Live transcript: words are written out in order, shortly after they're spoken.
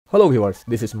Hello viewers,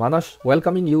 this is Manas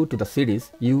welcoming you to the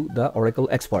series You the Oracle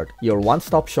Expert, your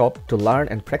one-stop shop to learn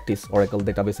and practice Oracle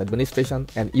database administration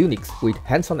and UNIX with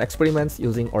hands-on experiments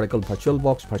using Oracle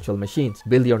VirtualBox virtual machines.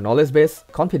 Build your knowledge base,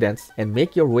 confidence, and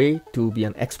make your way to be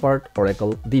an expert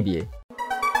Oracle DBA.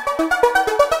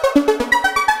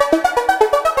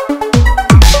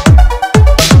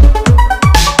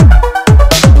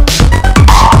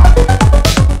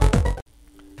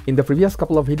 In the previous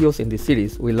couple of videos in this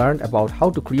series, we learned about how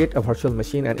to create a virtual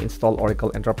machine and install Oracle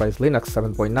Enterprise Linux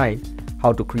 7.9,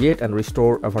 how to create and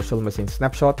restore a virtual machine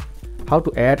snapshot, how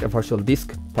to add a virtual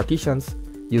disk partitions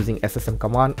using SSM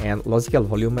command and logical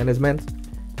volume management,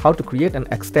 how to create and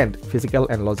extend physical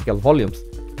and logical volumes,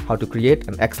 how to create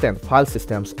and extend file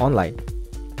systems online.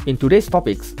 In today's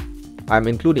topics, I am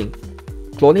including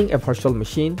cloning a virtual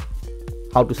machine,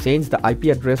 how to change the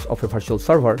IP address of a virtual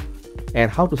server, and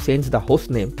how to change the host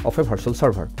name of a virtual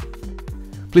server.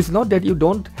 Please note that you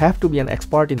don't have to be an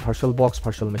expert in VirtualBox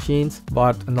virtual machines,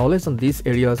 but knowledge on these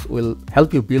areas will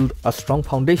help you build a strong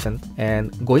foundation,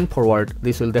 and going forward,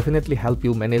 this will definitely help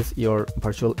you manage your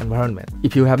virtual environment.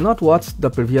 If you have not watched the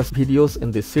previous videos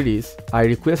in this series, I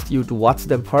request you to watch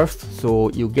them first so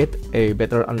you get a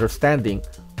better understanding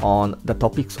on the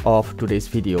topics of today's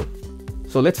video.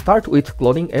 So let's start with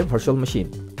cloning a virtual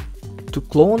machine. To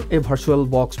clone a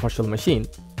VirtualBox virtual machine,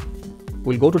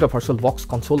 we'll go to the VirtualBox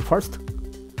console first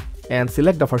and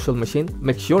select the virtual machine.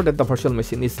 Make sure that the virtual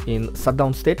machine is in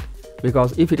shutdown state,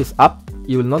 because if it is up,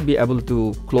 you will not be able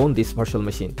to clone this virtual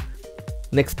machine.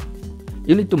 Next,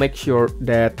 you need to make sure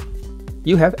that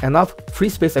you have enough free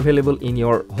space available in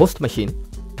your host machine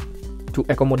to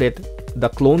accommodate the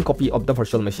clone copy of the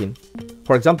virtual machine.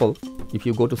 For example, if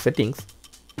you go to settings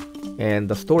and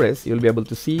the storage, you'll be able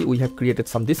to see we have created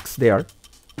some disks there.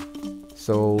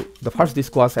 So the first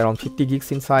disk was around 50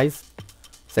 gigs in size,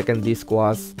 second disk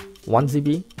was 1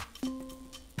 GB,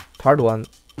 third one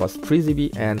was 3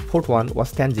 GB, and fourth one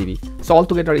was 10 GB. So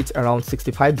altogether it's around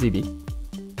 65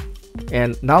 GB.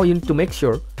 And now you need to make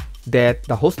sure that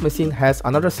the host machine has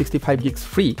another 65 gigs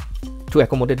free to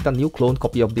accommodate the new clone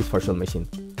copy of this virtual machine.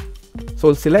 So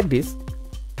we'll select this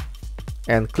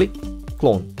and click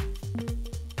clone.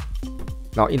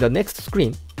 Now in the next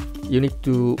screen, you need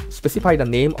to specify the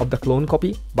name of the clone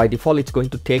copy. By default, it's going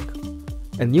to take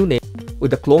a new name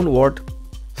with the clone word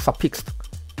suffixed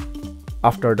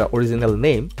after the original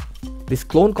name. This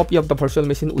clone copy of the virtual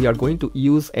machine we are going to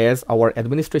use as our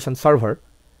administration server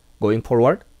going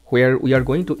forward, where we are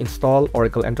going to install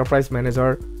Oracle Enterprise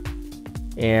Manager,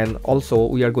 and also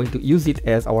we are going to use it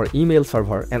as our email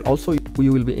server, and also we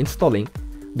will be installing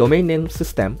domain name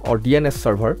system or DNS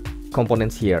server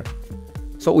components here.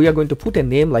 So we are going to put a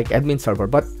name like admin server,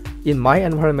 but in my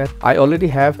environment, I already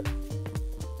have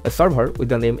a server with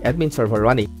the name admin server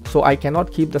running. So I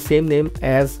cannot keep the same name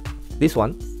as this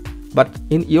one. But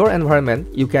in your environment,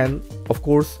 you can, of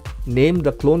course, name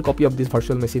the clone copy of this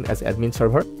virtual machine as admin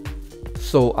server.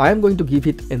 So I am going to give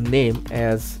it a name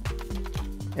as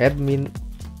admin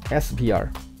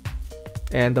SVR.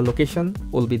 And the location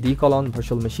will be d: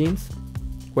 virtual machines,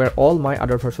 where all my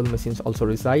other virtual machines also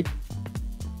reside.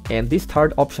 And this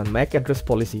third option, MAC address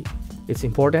policy, it's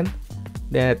important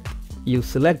that you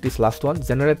select this last one,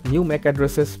 generate new MAC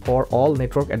addresses for all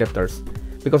network adapters,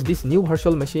 because this new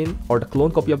virtual machine or the clone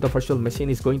copy of the virtual machine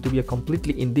is going to be a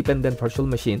completely independent virtual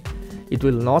machine. It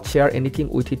will not share anything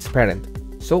with its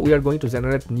parent. So we are going to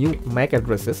generate new MAC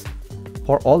addresses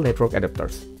for all network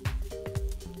adapters.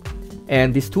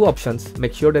 And these two options,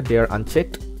 make sure that they are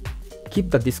unchecked,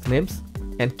 keep the disk names,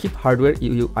 and keep hardware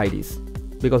UUIDs,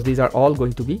 because these are all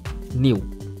going to be new.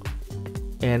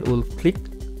 And we'll click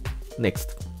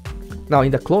next. Now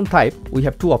in the clone type, we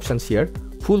have two options here,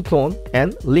 full clone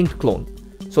and linked clone.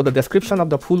 So the description of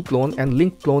the full clone and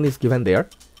linked clone is given there.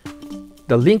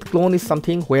 The linked clone is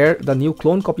something where the new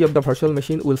clone copy of the virtual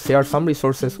machine will share some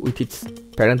resources with its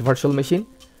parent virtual machine.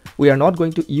 We are not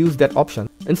going to use that option.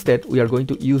 Instead, we are going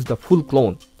to use the full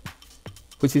clone,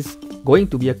 which is going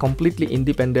to be a completely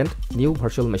independent new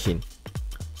virtual machine.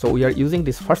 So we are using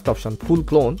this first option, full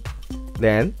clone,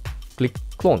 then click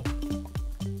clone.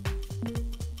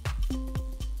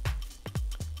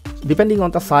 Depending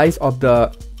on the size of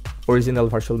the original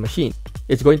virtual machine,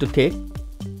 it's going to take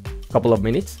a couple of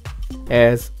minutes,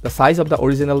 as the size of the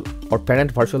original or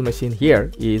parent virtual machine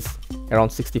here is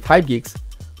around 65 gigs.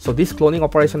 So this cloning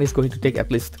operation is going to take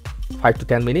at least 5 to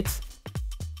 10 minutes.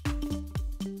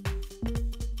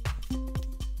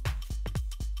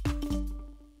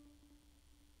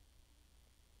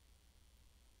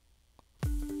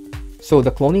 So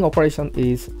the cloning operation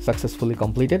is successfully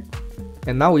completed,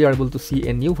 and now we are able to see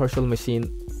a new virtual machine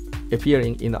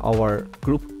appearing in our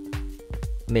group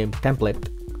hostname template,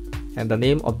 and the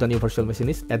name of the new virtual machine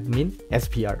is admin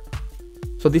svr.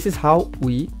 So this is how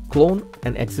we clone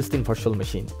an existing virtual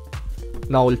machine.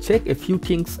 Now we'll check a few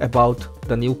things about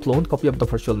the new cloned copy of the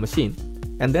virtual machine,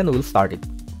 and then we'll start it.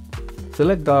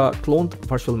 Select the cloned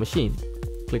virtual machine,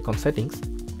 click on settings,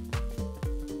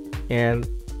 and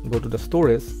go to the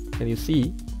storage, and you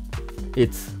see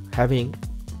it's having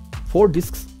 4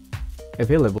 disks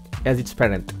available as its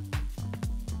parent,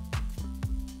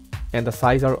 and the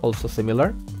size are also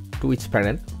similar to its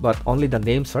parent, but only the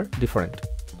names are different.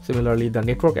 Similarly, the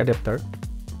network adapter,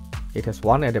 it has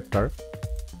 1 adapter,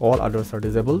 all others are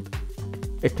disabled.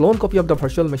 A clone copy of the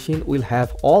virtual machine will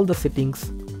have all the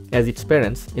settings as its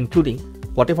parents, including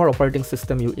whatever operating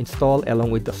system you install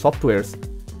along with the softwares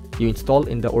you install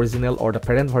in the original or the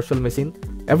parent virtual machine.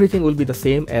 Everything will be the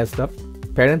same as the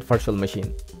parent virtual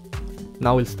machine.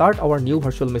 Now we'll start our new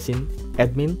virtual machine,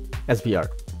 admin svr.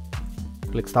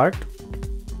 Click start.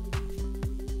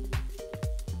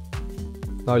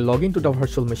 Now I'll log into the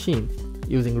virtual machine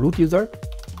using root user,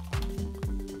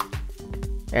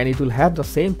 and it will have the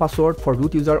same password for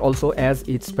root user also as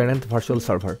its parent virtual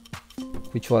server,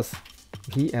 which was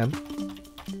VM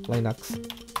Linux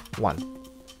 1.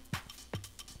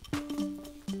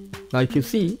 Now if you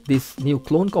see this new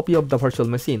clone copy of the virtual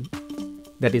machine,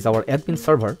 that is our admin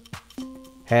server,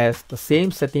 has the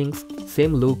same settings,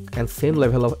 same look, and same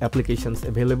level of applications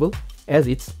available as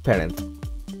its parent.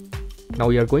 Now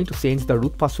we are going to change the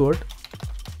root password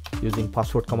using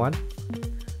password command.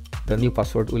 The new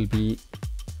password will be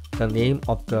the name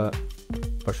of the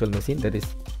virtual machine, that is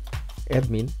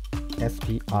admin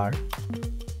svr,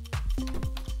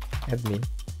 admin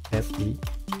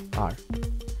svr.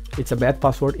 It's a bad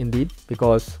password indeed,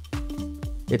 because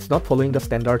it's not following the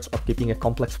standards of keeping a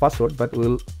complex password, but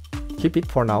we'll keep it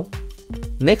for now.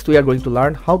 Next, we are going to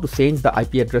learn how to change the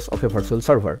IP address of a virtual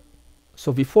server.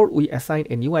 So before we assign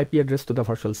a new IP address to the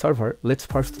virtual server, let's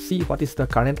first see what is the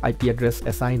current IP address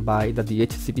assigned by the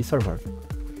DHCP server.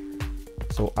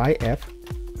 So if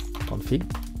config,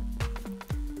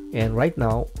 and right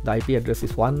now the IP address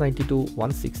is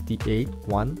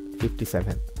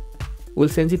 192.168.157. We'll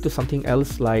change it to something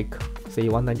else like say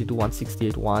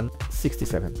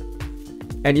 192.168.167.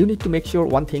 And you need to make sure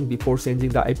one thing before changing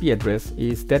the IP address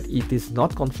is that it is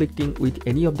not conflicting with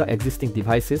any of the existing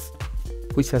devices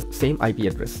which has same IP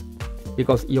address,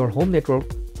 because your home network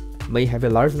may have a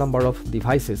large number of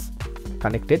devices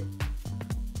connected,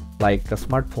 like the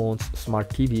smartphones, smart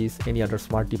TVs, any other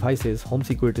smart devices, home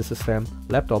security system,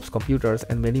 laptops, computers,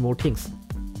 and many more things.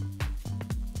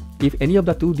 If any of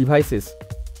the 2 devices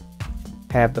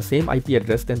have the same IP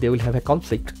address, then they will have a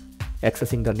conflict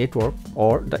accessing the network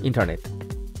or the internet.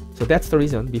 So that's the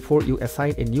reason before you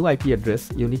assign a new IP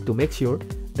address, you need to make sure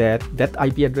that that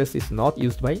IP address is not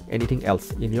used by anything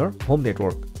else in your home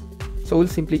network. So we'll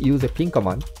simply use a ping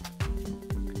command,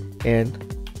 and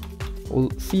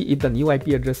we'll see if the new IP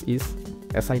address is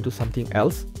assigned to something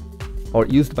else or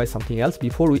used by something else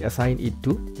before we assign it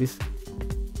to this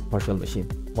virtual machine,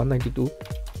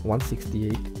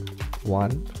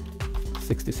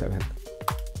 192.168.167.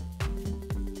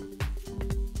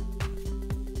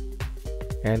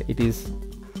 And it is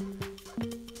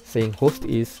saying host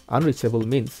is unreachable,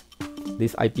 means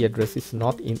this IP address is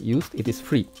not in use, it is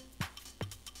free.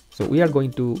 So we are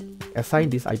going to assign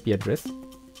this IP address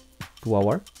to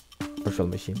our virtual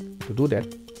machine. To do that,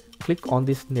 click on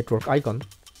this network icon,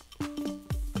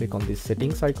 click on this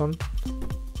settings icon,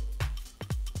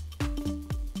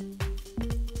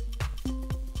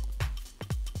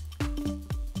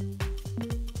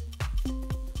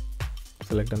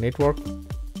 select the network,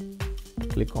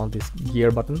 click on this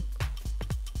gear button,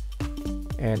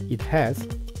 and it has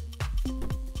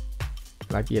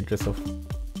an IP address of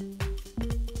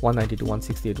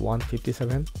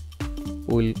 192.168.157.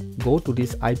 We'll go to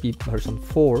this IP version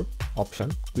 4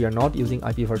 option. We are not using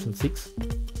IP version 6,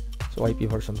 so IP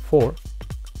version 4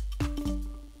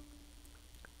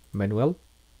 manual,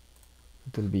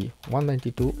 it will be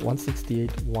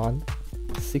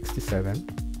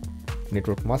 192.168.167.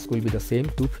 network mask will be the same,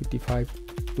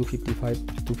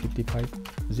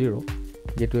 255.255.255.0.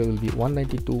 gateway will be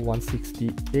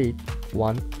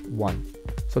 192.168.1.1.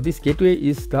 So this gateway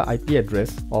is the IP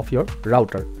address of your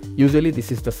router. Usually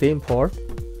this is the same for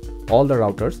all the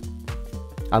routers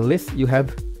unless you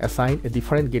have assigned a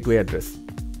different gateway address.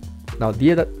 Now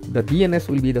the DNS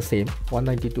will be the same,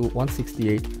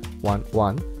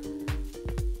 192.168.1.1.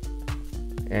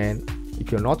 and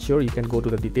if you're not sure, you can go to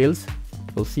the details.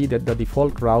 You'll see that the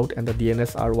default route and the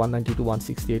DNS are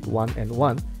 192.168.1 and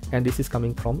 1, and this is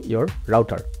coming from your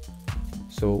router.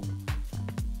 So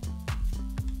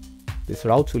these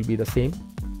routes will be the same,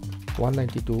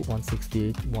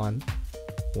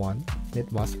 192.168.1.1,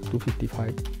 net mask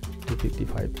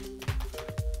 255,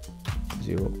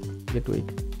 0, gateway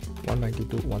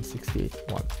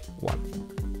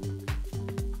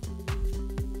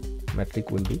 192.168.1.1,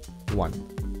 metric will be 1.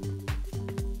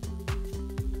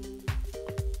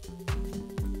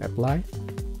 Apply,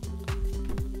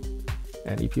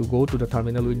 and if you go to the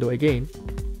terminal window again,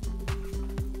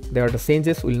 there the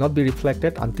changes will not be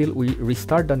reflected until we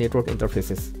restart the network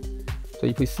interfaces. So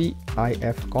if we see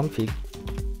ifconfig,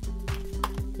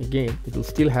 again it will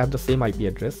still have the same IP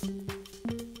address.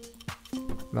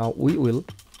 Now we will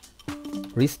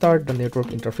restart the network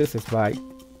interfaces by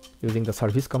using the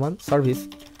service command, service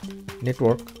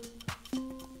network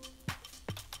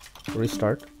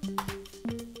restart,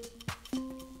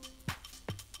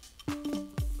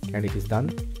 and it is done.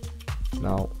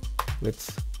 Now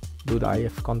let's do the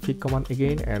ifconfig command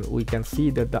again, and we can see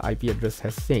that the IP address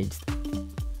has changed.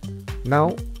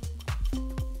 Now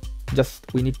just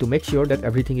we need to make sure that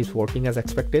everything is working as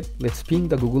expected. Let's ping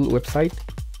the Google website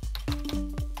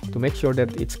to make sure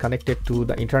that it's connected to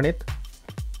the internet.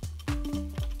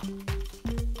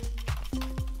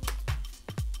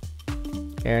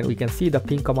 And we can see the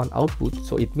ping command output,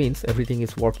 so it means everything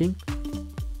is working.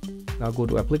 Now go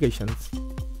to applications,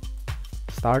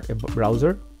 start a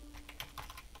browser,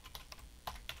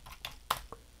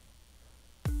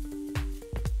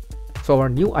 so our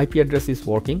new IP address is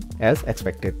working as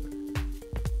expected.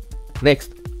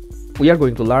 Next, we are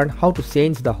going to learn how to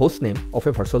change the hostname of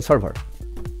a virtual server.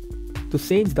 To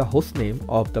change the hostname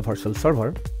of the virtual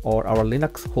server or our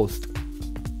Linux host,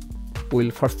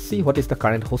 we'll first see what is the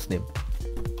current hostname.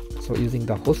 So using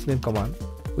the hostname command,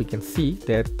 we can see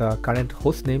that the current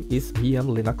hostname is VM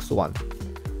Linux 1.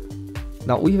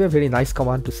 Now we have a very nice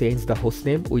command to change the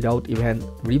hostname without even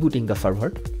rebooting the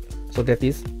server. So that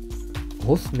is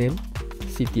hostname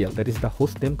CTL, that is the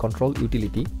hostname control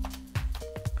utility,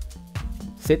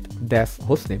 set dash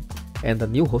hostname, and the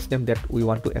new hostname that we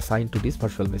want to assign to this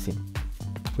virtual machine,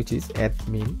 which is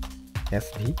admin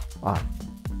SVR.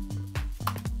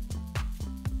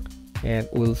 And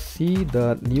we'll see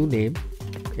the new name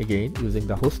again using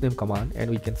the hostname command, and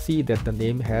we can see that the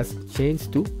name has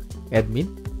changed to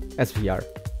admin SVR.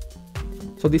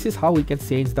 So this is how we can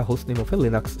change the hostname of a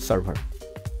Linux server.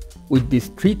 With these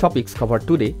 3 topics covered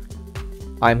today,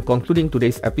 I am concluding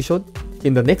today's episode.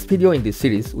 In the next video in this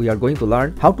series, we are going to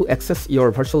learn how to access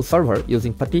your virtual server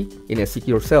using PuTTY in a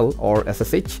secure shell or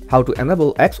SSH, how to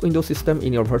enable X Window system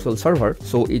in your virtual server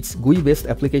so its GUI-based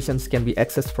applications can be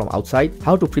accessed from outside,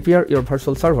 how to prepare your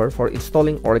virtual server for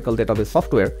installing Oracle database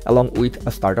software along with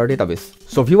a starter database.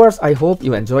 So viewers, I hope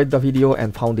you enjoyed the video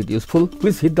and found it useful.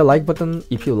 Please hit the like button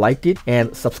if you liked it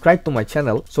and subscribe to my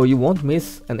channel so you won't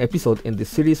miss an episode in this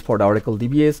series for the Oracle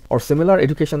DBAs or similar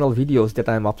educational videos that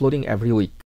I am uploading every week.